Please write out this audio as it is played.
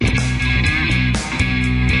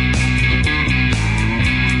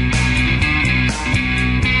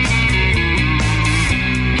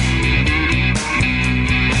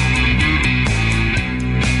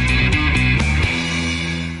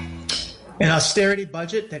austerity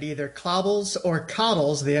budget that either cobbles or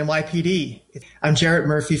coddles the NYPD. I'm Jarrett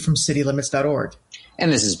Murphy from citylimits.org.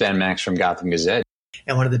 And this is Ben Max from Gotham Gazette.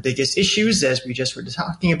 And one of the biggest issues, as we just were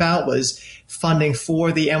talking about, was funding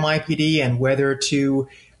for the NYPD and whether to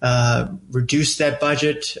reduce that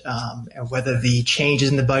budget, and whether the changes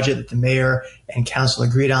in the budget that the mayor and council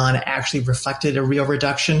agreed on actually reflected a real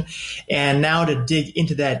reduction. And now to dig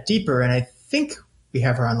into that deeper, and I think we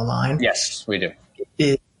have her on the line. Yes, we do.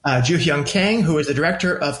 Joo-Hyun Kang, who is the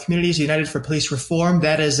director of Communities United for Police Reform.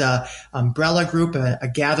 That is an umbrella group, a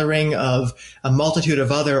gathering of a multitude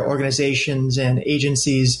of other organizations and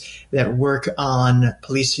agencies that work on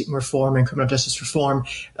police reform and criminal justice reform.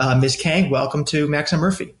 Ms. Kang, welcome to Max and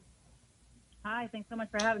Murphy. Hi, thanks so much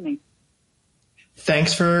for having me.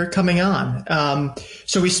 Thanks for coming on.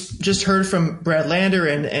 So we just heard from Brad Lander,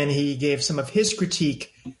 and he gave some of his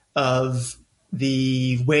critique of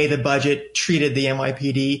the way the budget treated the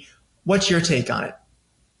NYPD. What's your take on it?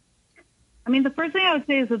 I mean, the first thing I would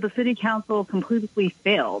say is that the city council completely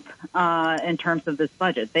failed in terms of this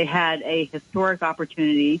budget. They had a historic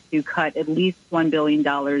opportunity to cut at least $1 billion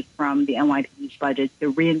from the NYPD's budget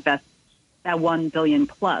to reinvest that $1 billion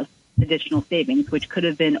plus additional savings, which could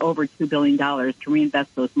have been over $2 billion, to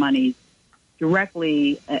reinvest those monies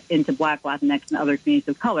directly into Black, Latinx, and other communities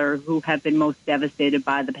of color who have been most devastated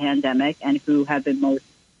by the pandemic and who have been most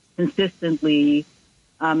consistently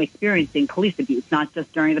experiencing police abuse, not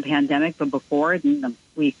just during the pandemic, but before it, and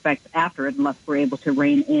we expect after it, unless we're able to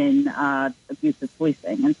rein in abusive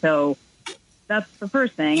policing. And so that's the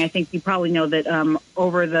first thing. I think you probably know that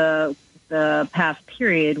over the past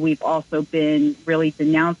period, we've also been really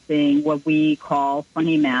denouncing what we call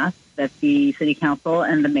funny math that the city council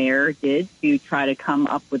and the mayor did to try to come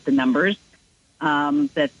up with the numbers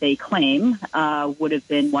that they claim would have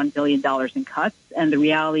been $1 billion in cuts. And the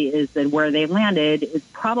reality is that where they landed is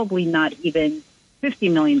probably not even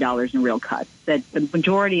 $50 million in real cuts, that the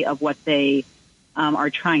majority of what they are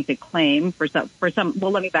trying to claim for some,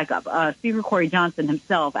 well, let me back up. Speaker Corey Johnson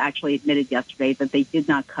himself actually admitted yesterday that they did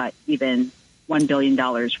not cut even $1 billion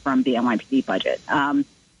from the NYPD budget.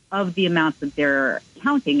 Of the amounts that they're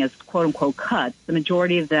counting as quote-unquote cuts, the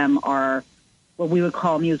majority of them are what we would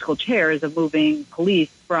call musical chairs of moving police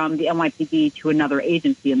from the NYPD to another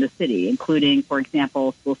agency in the city, including, for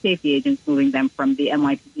example, school safety agents moving them from the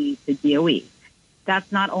NYPD to DOE.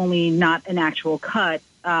 That's not only not an actual cut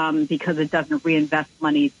because it doesn't reinvest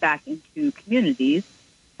money back into communities,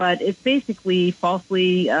 but it's basically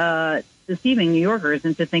falsely deceiving New Yorkers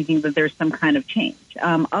into thinking that there's some kind of change.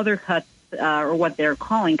 Other cuts, or what they're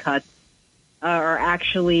calling cuts, are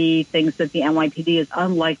actually things that the NYPD is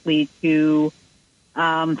unlikely to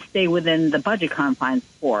stay within the budget confines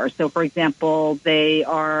for. So, for example, they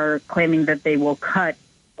are claiming that they will cut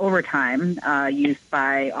overtime used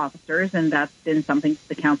by officers, and that's been something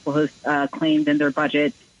the council has claimed in their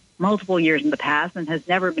budget multiple years in the past and has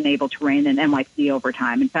never been able to rein in NYPD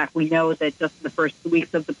overtime. In fact, we know that just in the first 2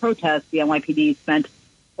 weeks of the protest, the NYPD spent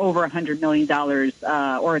over $100 million,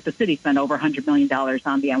 or the city spent over $100 million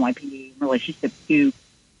on the NYPD in relationship to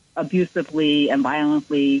abusively and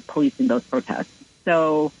violently policing those protests.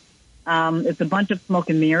 So it's a bunch of smoke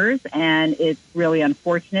and mirrors, and it's really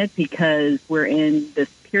unfortunate because we're in this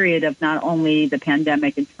period of not only the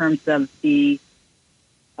pandemic in terms of the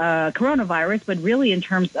coronavirus, but really in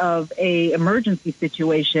terms of a emergency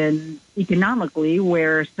situation economically,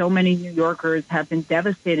 where so many New Yorkers have been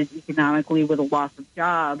devastated economically with a loss of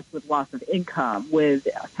jobs, with loss of income, with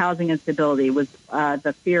housing instability, with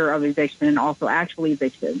the fear of eviction and also actual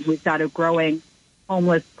eviction. We've got a growing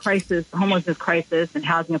homelessness crisis, and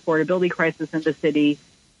housing affordability crisis in the city.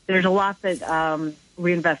 There's a lot that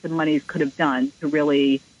reinvested monies could have done to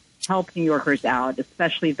really help New Yorkers out,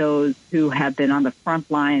 especially those who have been on the front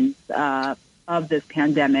lines of this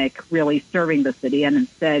pandemic, really serving the city. And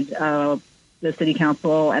instead, the city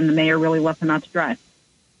council and the mayor really left them out to dry.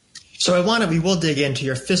 So we will dig into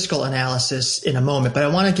your fiscal analysis in a moment, but I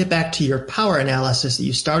want to get back to your power analysis that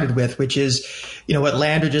you started with, which is, what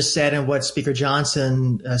Lander just said and what Speaker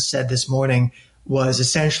Johnson said this morning was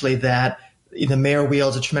essentially that the mayor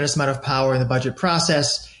wields a tremendous amount of power in the budget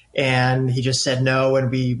process. And he just said no,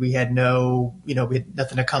 and we had no, we had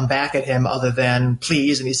nothing to come back at him other than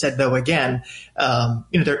please. And he said no again.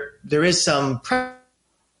 There is some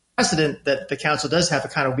precedent that the council does have a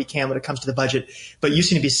kind of weak hand when it comes to the budget, but you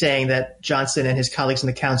seem to be saying that Johnson and his colleagues in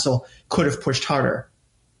the council could have pushed harder.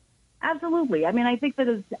 Absolutely. I mean, I think that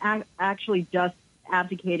it's actually just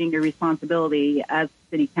abdicating your responsibility as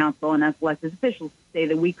city council and as elected officials to say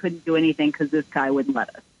that we couldn't do anything because this guy wouldn't let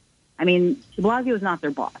us. I mean, de Blasio is not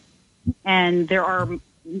their boss. And there are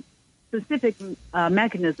specific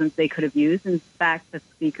mechanisms they could have used. In fact, the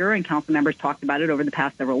Speaker and council members talked about it over the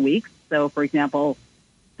past several weeks. So, for example,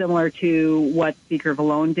 similar to what Speaker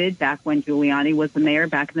Vallone did back when Giuliani was the mayor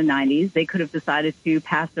back in the 90s, they could have decided to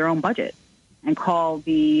pass their own budget and call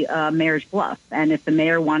the mayor's bluff. And if the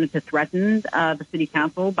mayor wanted to threaten the city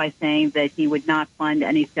council by saying that he would not fund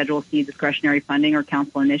any Schedule C discretionary funding or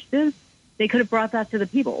council initiatives, they could have brought that to the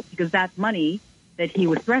people, because that money that he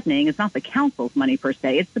was threatening is not the council's money per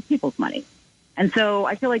se, it's the people's money. And so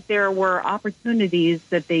I feel like there were opportunities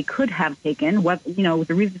that they could have taken. What, the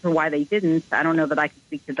reason for why they didn't, I don't know that I can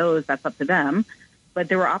speak to those. That's up to them. But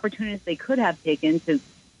there were opportunities they could have taken to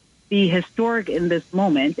be historic in this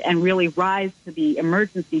moment and really rise to the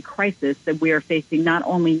emergency crisis that we are facing not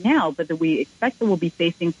only now, but that we expect that we'll be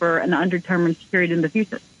facing for an undetermined period in the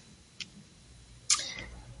future.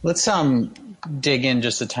 Let's dig in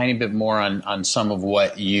just a tiny bit more on some of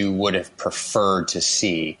what you would have preferred to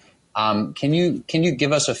see. Can you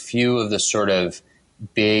give us a few of the sort of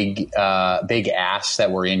big asks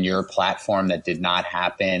that were in your platform that did not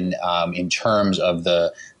happen in terms of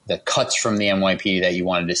the cuts from the NYPD that you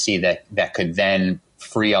wanted to see that could then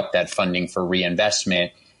free up that funding for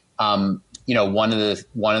reinvestment? One of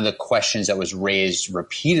the questions that was raised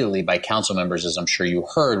repeatedly by council members, as I'm sure you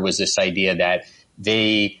heard, was this idea that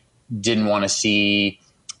they didn't want to see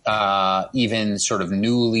even sort of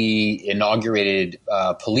newly inaugurated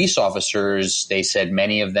police officers. They said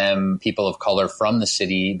many of them people of color from the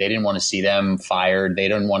city. They didn't want to see them fired. They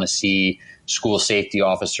didn't want to see school safety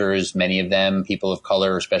officers, many of them people of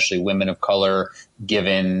color, especially women of color,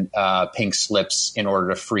 given pink slips in order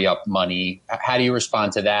to free up money. How do you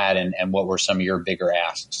respond to that, and what were some of your bigger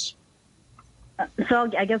asks? So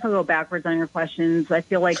I guess I'll go backwards on your questions. I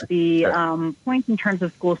feel like the point in terms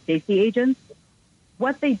of school safety agents,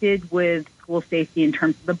 what they did with school safety in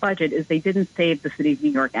terms of the budget is they didn't save the city of New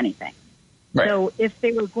York anything. Right. So if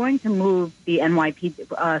they were going to move the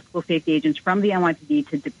NYPD school safety agents from the NYPD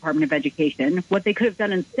to Department of Education, what they could have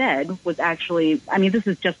done instead was actually, this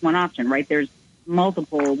is just one option, right? There's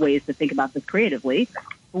multiple ways to think about this creatively.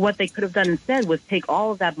 But what they could have done instead was take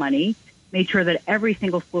all of that money, made sure that every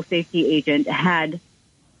single school safety agent had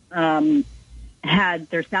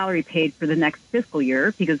their salary paid for the next fiscal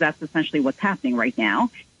year, because that's essentially what's happening right now,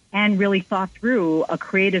 and really thought through a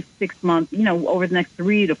creative 6 month, over the next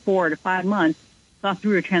 3 to 4 to 5 months, thought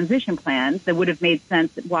through a transition plan that would have made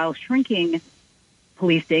sense while shrinking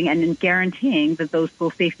policing and guaranteeing that those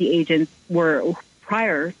school safety agents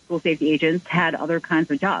prior school safety agents had other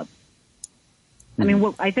kinds of jobs.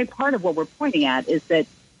 I think part of what we're pointing at is that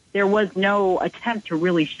there was no attempt to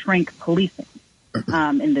really shrink policing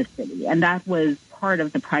in this city. And that was part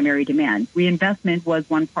of the primary demand. Reinvestment was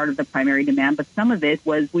one part of the primary demand, but some of it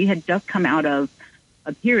was we had just come out of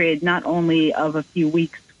a period not only of a few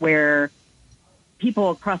weeks where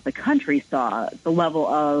people across the country saw the level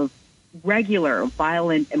of regular,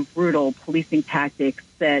 violent, and brutal policing tactics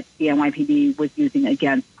that the NYPD was using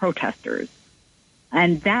against protesters.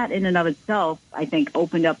 And that in and of itself, I think,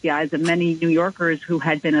 opened up the eyes of many New Yorkers who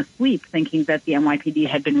had been asleep thinking that the NYPD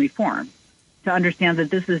had been reformed, to understand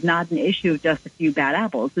that this is not an issue of just a few bad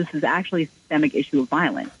apples. This is actually a systemic issue of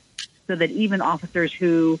violence, so that even officers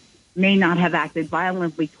who may not have acted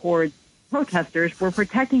violently towards protesters were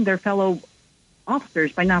protecting their fellow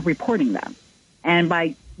officers by not reporting them and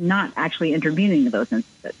by not actually intervening in those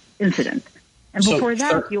incidents. And before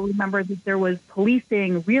that, you'll remember that there was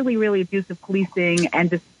policing, really, really abusive policing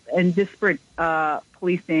and disparate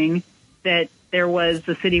policing that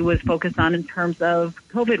the city was focused on in terms of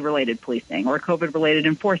COVID-related policing or COVID-related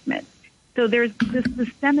enforcement. So there's this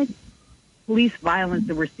systemic police violence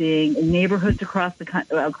that we're seeing in neighborhoods across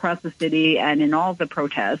the city and in all the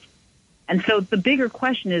protests. And so the bigger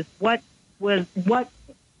question is what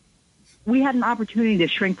we had an opportunity to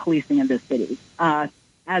shrink policing in this city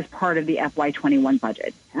as part of the FY21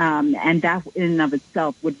 budget. And that in and of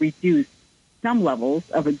itself would reduce some levels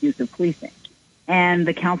of abusive policing. And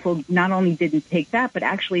the council not only didn't take that, but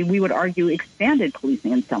actually we would argue expanded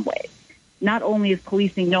policing in some ways. Not only is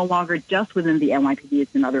policing no longer just within the NYPD,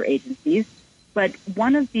 it's in other agencies, but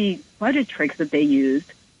one of the budget tricks that they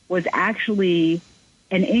used was actually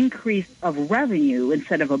an increase of revenue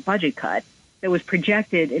instead of a budget cut that was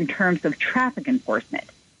projected in terms of traffic enforcement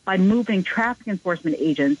by moving traffic enforcement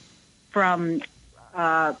agents from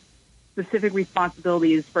specific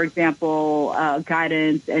responsibilities, for example,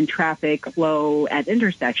 guidance and traffic flow at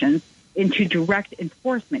intersections, into direct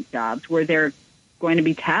enforcement jobs where they're going to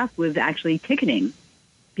be tasked with actually ticketing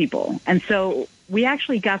people. And so we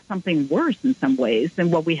actually got something worse in some ways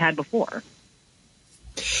than what we had before.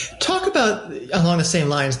 Talk about, along the same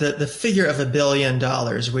lines, the figure of $1 billion,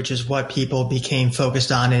 which is what people became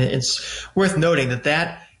focused on. And it's worth noting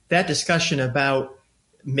that discussion about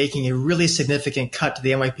making a really significant cut to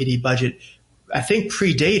the NYPD budget, I think,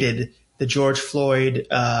 predated the George Floyd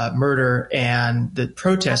murder and the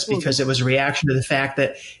protests, because it was a reaction to the fact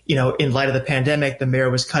that, in light of the pandemic, the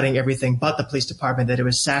mayor was cutting everything but the police department, that it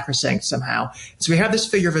was sacrosanct somehow. So we have this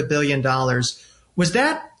figure of $1 billion. Was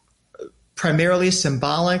that primarily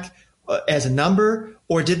symbolic as a number,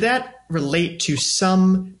 or did that relate to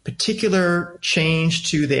some particular change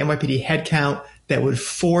to the NYPD headcount that would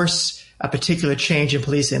force a particular change in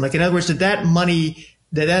policing? Like, in other words, did that money,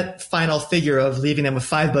 that final figure of leaving them with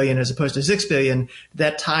 $5 billion as opposed to $6 billion,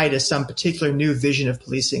 that tie to some particular new vision of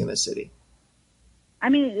policing in the city? I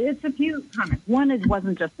mean, it's a few comments. One, it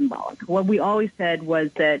wasn't just symbolic. What we always said was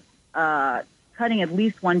that cutting at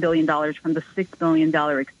least $1 billion from the $6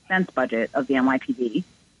 billion expense budget of the NYPD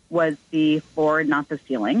was the floor, not the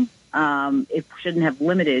ceiling. It shouldn't have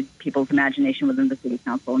limited people's imagination within the city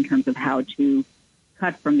council in terms of how to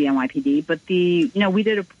cut from the NYPD. But we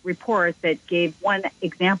did a report that gave one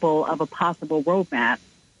example of a possible roadmap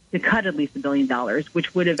to cut at least $1 billion,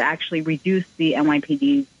 which would have actually reduced the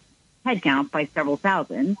NYPD's headcount by several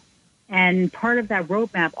thousand. And part of that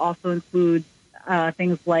roadmap also includes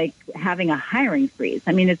things like having a hiring freeze.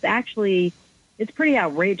 I mean, it's pretty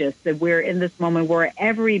outrageous that we're in this moment where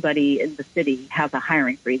everybody in the city has a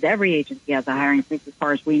hiring freeze. Every agency has a hiring freeze, as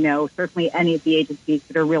far as we know. Certainly any of the agencies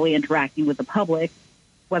that are really interacting with the public,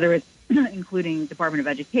 whether it's including Department of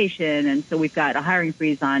Education. And so we've got a hiring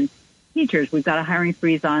freeze on teachers. We've got a hiring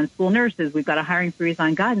freeze on school nurses. We've got a hiring freeze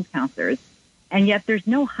on guidance counselors. And yet there's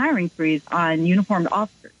no hiring freeze on uniformed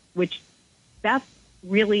officers, which that's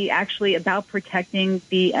really actually about protecting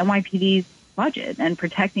the NYPD's budget and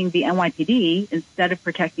protecting the NYPD instead of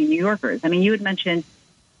protecting New Yorkers. I mean, you had mentioned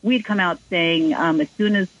we'd come out saying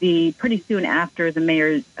pretty soon after the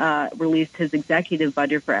mayor released his executive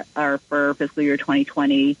budget for fiscal year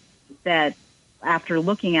 2020, that after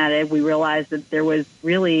looking at it, we realized that there was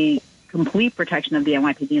really complete protection of the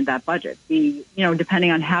NYPD in that budget. Depending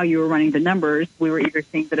on how you were running the numbers, we were either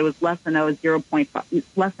seeing that it was less than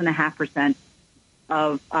 0.5%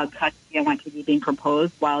 of cuts to the NYPD being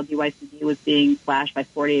proposed, while DYCD was being slashed by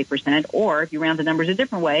 48%. Or if you ran the numbers a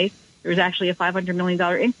different way, there was actually a $500 million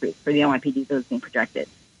increase for the NYPD that was being projected.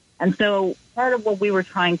 And so part of what we were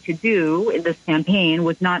trying to do in this campaign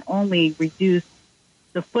was not only reduce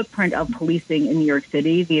the footprint of policing in New York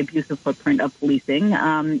City, the abusive footprint of policing,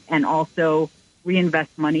 and also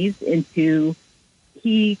reinvest monies into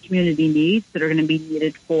key community needs that are going to be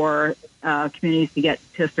needed for communities to get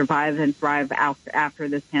to survive and thrive after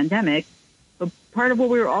this pandemic. But part of what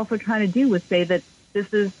we were also trying to do was say that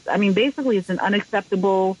basically it's an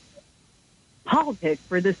unacceptable politics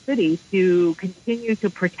for the city to continue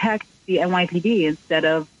to protect the NYPD instead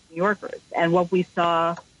of New Yorkers. And what we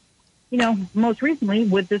saw, most recently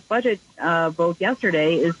with this budget vote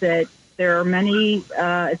yesterday is that there are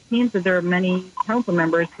it seems that there are many council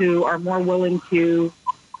members who are more willing to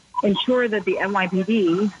ensure that the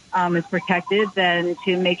NYPD is protected than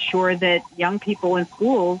to make sure that young people in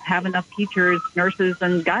schools have enough teachers, nurses,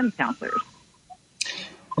 and guidance counselors.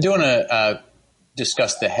 I do want to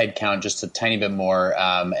discuss the head count just a tiny bit more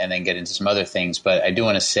and then get into some other things. But I do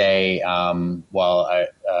want to say, while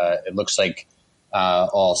it looks like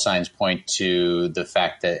all signs point to the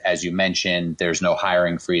fact that, as you mentioned, there's no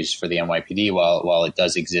hiring freeze for the NYPD, while it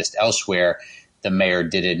does exist elsewhere, the mayor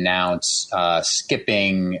did announce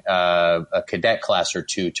skipping a cadet class or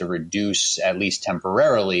two to reduce, at least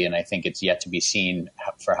temporarily, and I think it's yet to be seen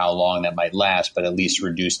for how long that might last, but at least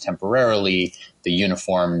reduce temporarily the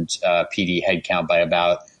uniformed PD headcount by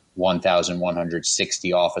about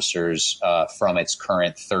 1,160 officers from its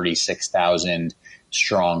current 36,000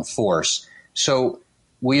 strong force. So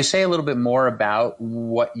will you say a little bit more about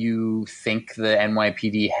what you think the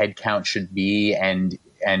NYPD headcount should be and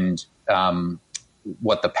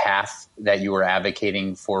what the path that you were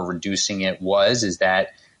advocating for reducing it was? Is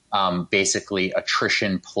that basically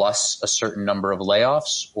attrition plus a certain number of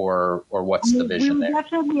layoffs, or what's the vision there? We were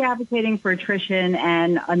definitely advocating for attrition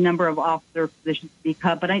and a number of officer positions to be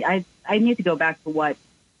cut, but I need to go back to what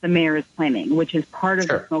the mayor is claiming, which is part of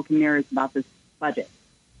the smoke and mirrors about this budget.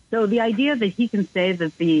 So the idea that he can say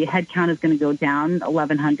that the headcount is going to go down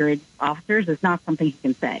 1,100 officers is not something he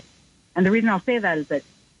can say. And the reason I'll say that is that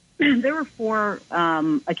there were 4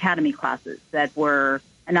 academy classes that were,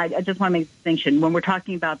 and I just want to make a distinction. When we're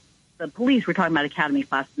talking about the police, we're talking about academy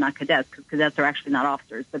classes, not cadets, because cadets are actually not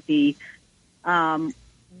officers. But there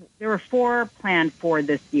were 4 planned for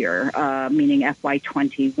this year, meaning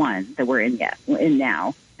FY21 that we're in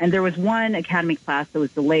now. And there was one academy class that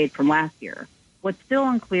was delayed from last year. What's still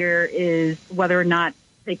unclear is whether or not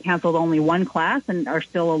they canceled only one class and are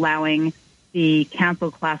still allowing the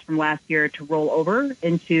canceled class from last year to roll over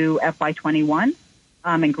into FY21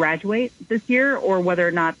 and graduate this year, or whether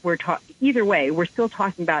or not either way, we're still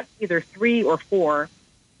talking about either 3 or 4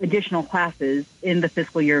 additional classes in the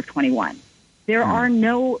fiscal year of 21. There are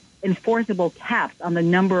no enforceable caps on the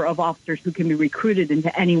number of officers who can be recruited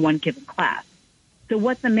into any one given class. So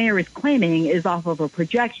what the mayor is claiming is off of a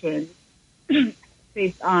projection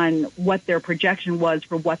based on what their projection was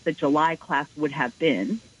for what the July class would have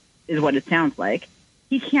been, is what it sounds like.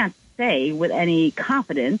 He can't say with any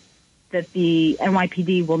confidence that the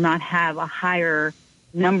NYPD will not have a higher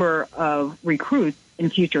number of recruits in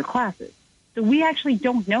future classes. So we actually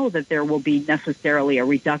don't know that there will be necessarily a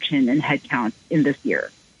reduction in headcount in this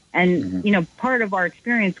year. And, part of our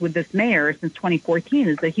experience with this mayor since 2014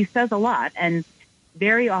 is that he says a lot. And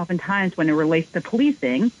very oftentimes when it relates to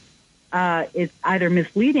policing, it's either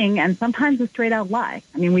misleading and sometimes a straight out lie.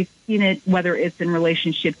 I mean, we've seen it whether it's in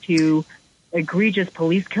relationship to egregious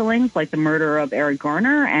police killings like the murder of Eric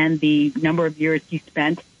Garner and the number of years he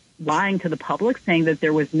spent lying to the public, saying that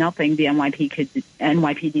there was nothing the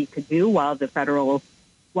NYPD could do while the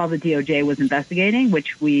DOJ was investigating,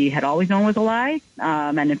 which we had always known was a lie.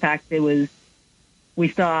 And in fact, we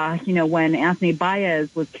saw, when Anthony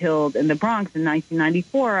Baez was killed in the Bronx in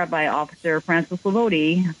 1994 by Officer Francis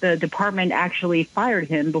Lavoti, the department actually fired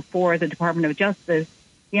him before the Department of Justice.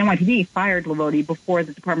 The NYPD fired Lavoti before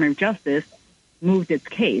the Department of Justice moved its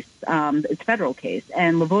case, its federal case.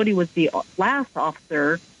 And Lavoti was the last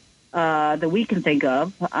officer that we can think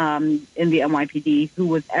of in the NYPD who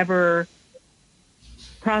was ever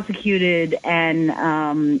prosecuted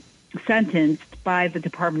and sentenced by the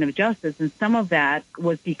Department of Justice. And some of that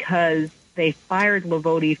was because they fired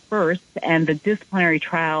Lavoti first, and the disciplinary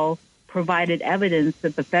trial provided evidence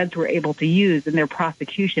that the feds were able to use in their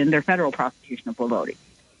federal prosecution of Lavoti.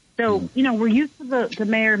 So, we're used to the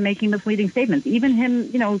mayor making misleading statements. Even him,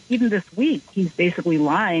 even this week, he's basically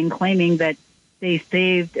lying, claiming that they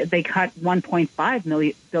cut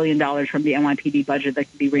 $1.5 billion from the NYPD budget that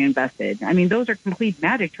could be reinvested. I mean, those are complete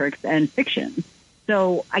magic tricks and fiction.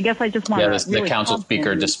 So I guess I just want to the council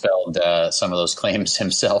speaker dispelled some of those claims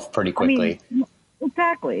himself pretty quickly. I mean,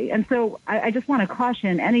 exactly. And so I just want to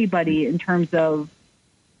caution anybody in terms of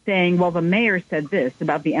saying, well, the mayor said this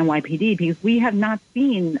about the NYPD, because we have not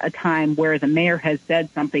seen a time where the mayor has said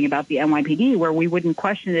something about the NYPD where we wouldn't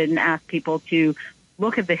question it and ask people to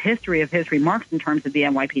look at the history of his remarks in terms of the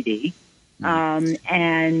NYPD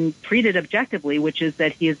and treat it objectively, which is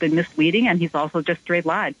that he has been misleading and he's also just straight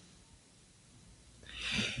lied.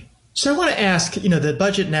 So I want to ask, the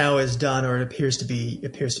budget now is done, or it appears to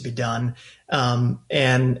be done.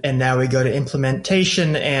 And now we go to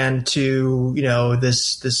implementation and to,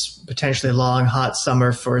 this potentially long, hot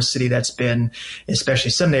summer for a city that's been,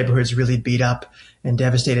 especially some neighborhoods, really beat up and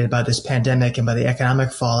devastated by this pandemic and by the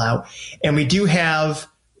economic fallout. And we do have,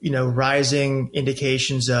 rising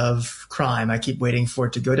indications of crime. I keep waiting for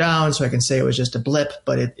it to go down so I can say it was just a blip,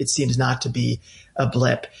 but it seems not to be a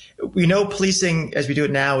blip. We know policing as we do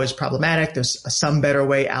it now is problematic. There's some better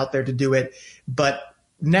way out there to do it. But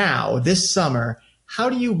now, this summer, how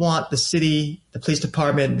do you want the city, the police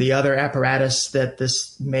department, the other apparatus that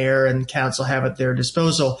this mayor and council have at their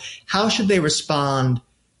disposal, how should they respond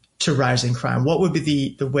to rising crime? What would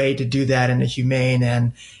be the way to do that in a humane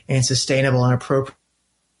and sustainable and appropriate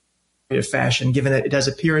fashion, given that it does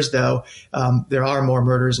appear as though there are more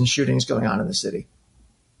murders and shootings going on in the city?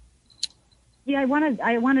 Yeah, I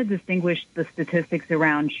want to distinguish the statistics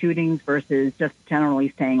around shootings versus just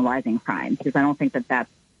generally saying rising crime, because I don't think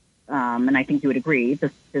that's, and I think you would agree,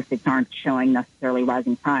 the statistics aren't showing necessarily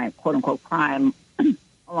rising crime, quote unquote crime,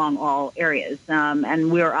 along all areas.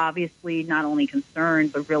 And we are obviously not only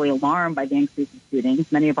concerned, but really alarmed by the increase in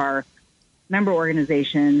shootings. Many of our member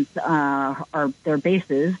organizations their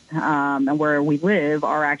bases and where we live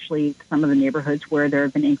are actually some of the neighborhoods where there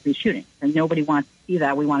have been increased shootings, and nobody wants to see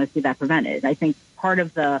that. We want to see that prevented. I think part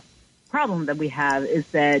of the problem that we have is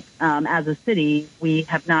that as a city, we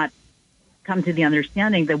have not come to the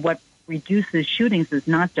understanding that what reduces shootings is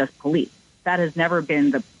not just police. That has never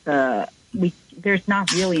been there's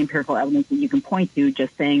not really empirical evidence that you can point to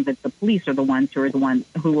just saying that the police are the ones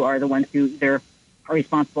who either are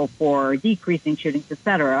responsible for decreasing shootings, et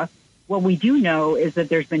cetera. What we do know is that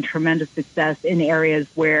there's been tremendous success in areas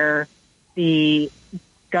where the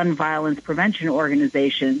gun violence prevention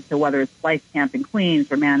organizations, so whether it's Life Camp in Queens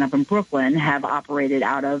or Man Up in Brooklyn, have operated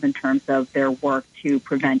out of in terms of their work to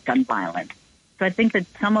prevent gun violence. So I think that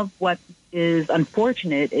some of what is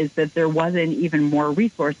unfortunate is that there wasn't even more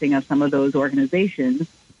resourcing of some of those organizations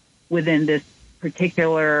within this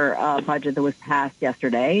particular budget that was passed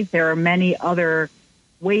yesterday. There are many other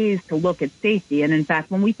ways to look at safety. And in fact,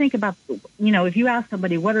 when we think about, if you ask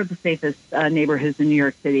somebody what are the safest neighborhoods in New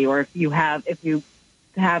York City, or if you have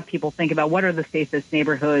people think about what are the safest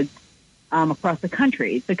neighborhoods across the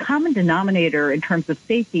country, the common denominator in terms of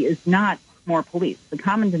safety is not more police. The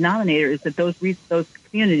common denominator is that those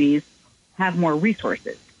communities have more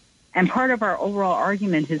resources. And part of our overall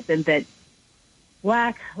argument has been that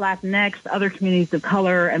Black, Latinx, other communities of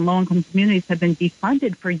color, and low-income communities have been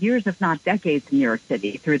defunded for years, if not decades, in New York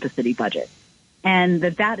City through the city budget. And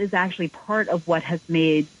that is actually part of what has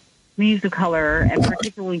made communities of color, and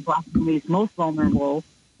particularly Black communities, most vulnerable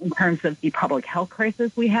in terms of the public health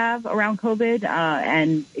crisis we have around COVID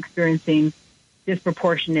and experiencing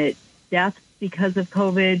disproportionate deaths because of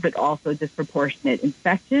COVID, but also disproportionate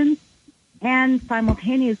infections. And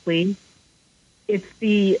simultaneously, it's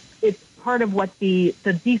part of what the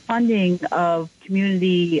defunding of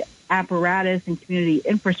community apparatus and community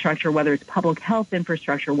infrastructure, whether it's public health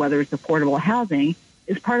infrastructure, whether it's affordable housing,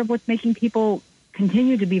 is part of what's making people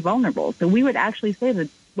continue to be vulnerable. So we would actually say that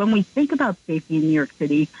when we think about safety in New York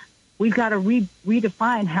City, we've got to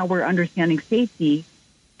redefine how we're understanding safety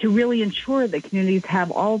to really ensure that communities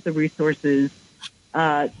have all of the resources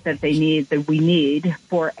that we need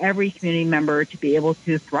for every community member to be able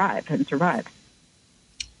to thrive and survive.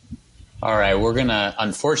 All right, we're gonna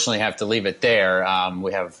unfortunately have to leave it there.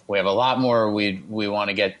 We have a lot more we want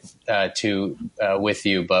to get to with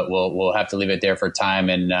you, but we'll have to leave it there for time.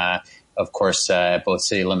 And of course, at both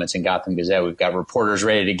City Limits and Gotham Gazette, we've got reporters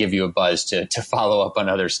ready to give you a buzz to follow up on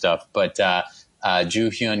other stuff. But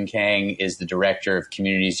Joo Hyun Kang is the director of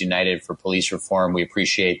Communities United for Police Reform. We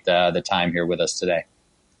appreciate the time here with us today.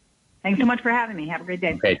 Thanks so much for having me. Have a great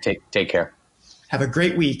day. Okay, take care. Have a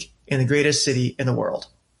great week in the greatest city in the world.